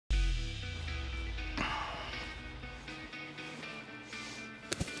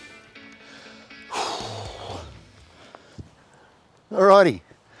Alrighty,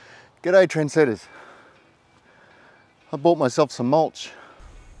 g'day trendsetters. I bought myself some mulch.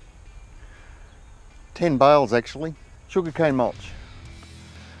 10 bales actually, sugarcane mulch.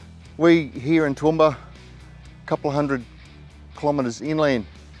 We here in Toowoomba, a couple of 100 kilometres inland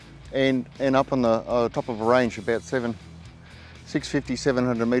and up on the top of a range about 650,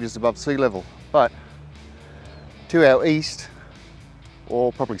 700 metres above sea level. But to our east,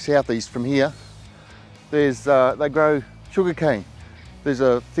 or probably southeast from here, they grow sugarcane. There's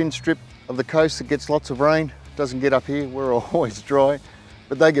a thin strip of the coast that gets lots of rain. Doesn't get up here, we're always dry,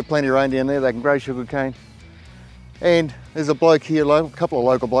 but they get plenty of rain down there. They can grow sugarcane. And there's a bloke here, a couple of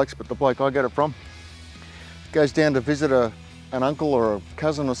local blokes, but the bloke I get it from goes down to visit an uncle or a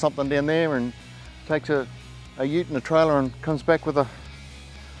cousin or something down there and takes a ute and a trailer and comes back with a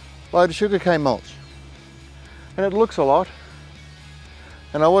load of sugarcane mulch. And it looks a lot.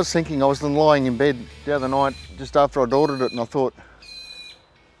 And I was thinking, I was lying in bed the other night just after I'd ordered it, and I thought,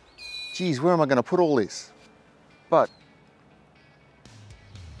 geez, where am I going to put all this? But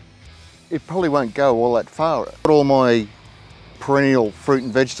it probably won't go all that far. All my perennial fruit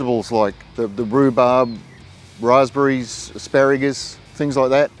and vegetables like the rhubarb, raspberries, asparagus, things like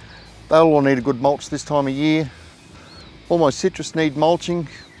that, they'll all need a good mulch this time of year. All my citrus need mulching.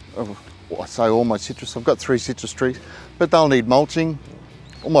 Well, I say all my citrus, I've got 3 citrus trees, but they'll need mulching.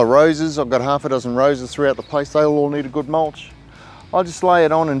 All my roses, I've got half a dozen roses throughout the place, they'll all need a good mulch. I'll just lay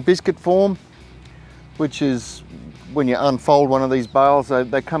it on in biscuit form, which is when you unfold one of these bales,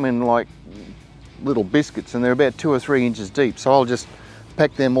 they come in like little biscuits and they're about 2 or 3 inches deep. So I'll just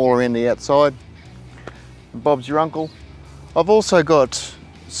pack them all around the outside. Bob's your uncle. I've also got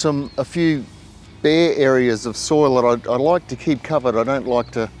a few bare areas of soil that I like to keep covered. I don't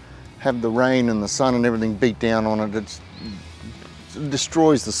like to have the rain and the sun and everything beat down on it. It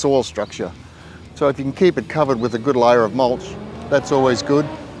destroys the soil structure. So if you can keep it covered with a good layer of mulch, that's always good.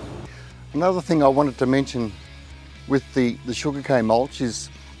 Another thing I wanted to mention with the sugarcane mulch is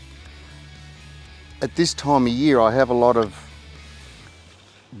at this time of year I have a lot of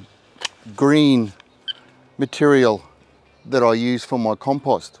green material that I use for my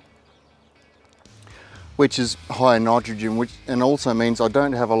compost, which is high in nitrogen, and also means I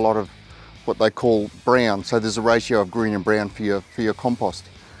don't have a lot of what they call brown. So there's a ratio of green and brown for your compost.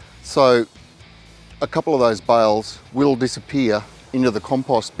 So a couple of those bales will disappear into the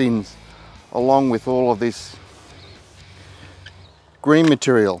compost bins along with all of this green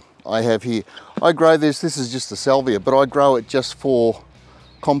material I have here. I grow this is just a salvia, but I grow it just for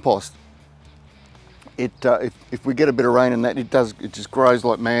compost. If we get a bit of rain and that, it just grows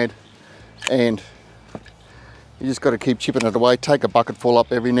like mad, and you just got to keep chipping it away. Take a bucket full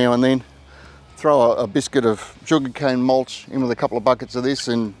up every now and then, throw a biscuit of sugarcane mulch in with a couple of buckets of this,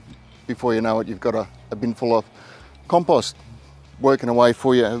 and before you know it, you've got a bin full of compost working away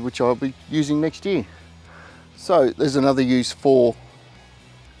for you, which I'll be using next year. So there's another use for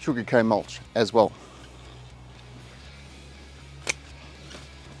sugarcane mulch as well.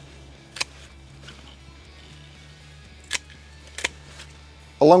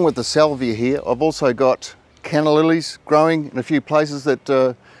 Along with the salvia here, I've also got canna lilies growing in a few places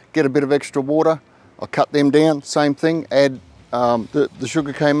that get a bit of extra water. I cut them down, same thing, add the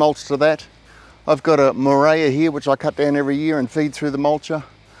sugarcane mulch to that. I've got a ℃𝕃 here which I cut down every year and feed through the mulcher.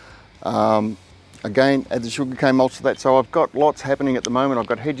 Again, add the sugarcane mulch to that. So I've got lots happening at the moment. I've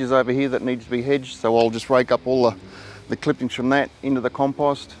got hedges over here that need to be hedged, so I'll just rake up all the clippings from that into the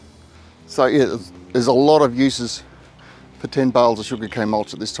compost. So yeah, there's a lot of uses for 10 bales of sugarcane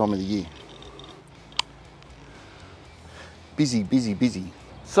mulch at this time of the year. Busy, busy, busy.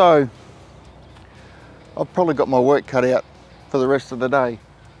 So I've probably got my work cut out for the rest of the day.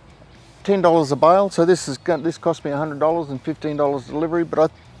 $10 a bale, so this cost me $100 and $15 delivery, but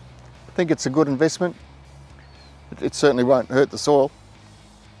I think it's a good investment. It certainly won't hurt the soil.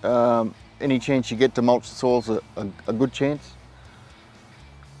 Any chance you get to mulch the soil's a good chance.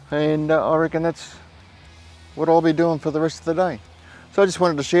 And I reckon that's what I'll be doing for the rest of the day. So I just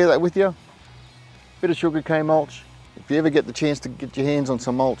wanted to share that with you. Bit of sugarcane mulch. If you ever get the chance to get your hands on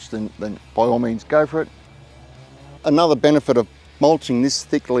some mulch, then by all means go for it. Another benefit of mulching this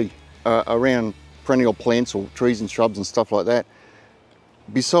thickly around perennial plants or trees and shrubs and stuff like that,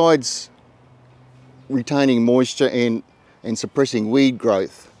 besides retaining moisture and suppressing weed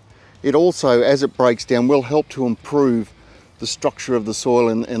growth, it also, as it breaks down, will help to improve the structure of the soil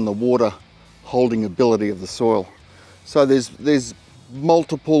and the water holding ability of the soil. So there's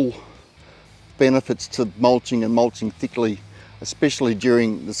multiple benefits to mulching and mulching thickly, especially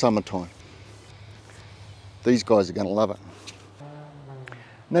during the summertime. These guys are going to love it.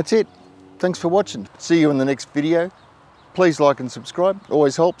 And that's it. Thanks for watching. See you in the next video. Please like and subscribe,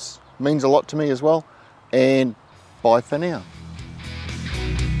 always helps, means a lot to me as well. And bye for now.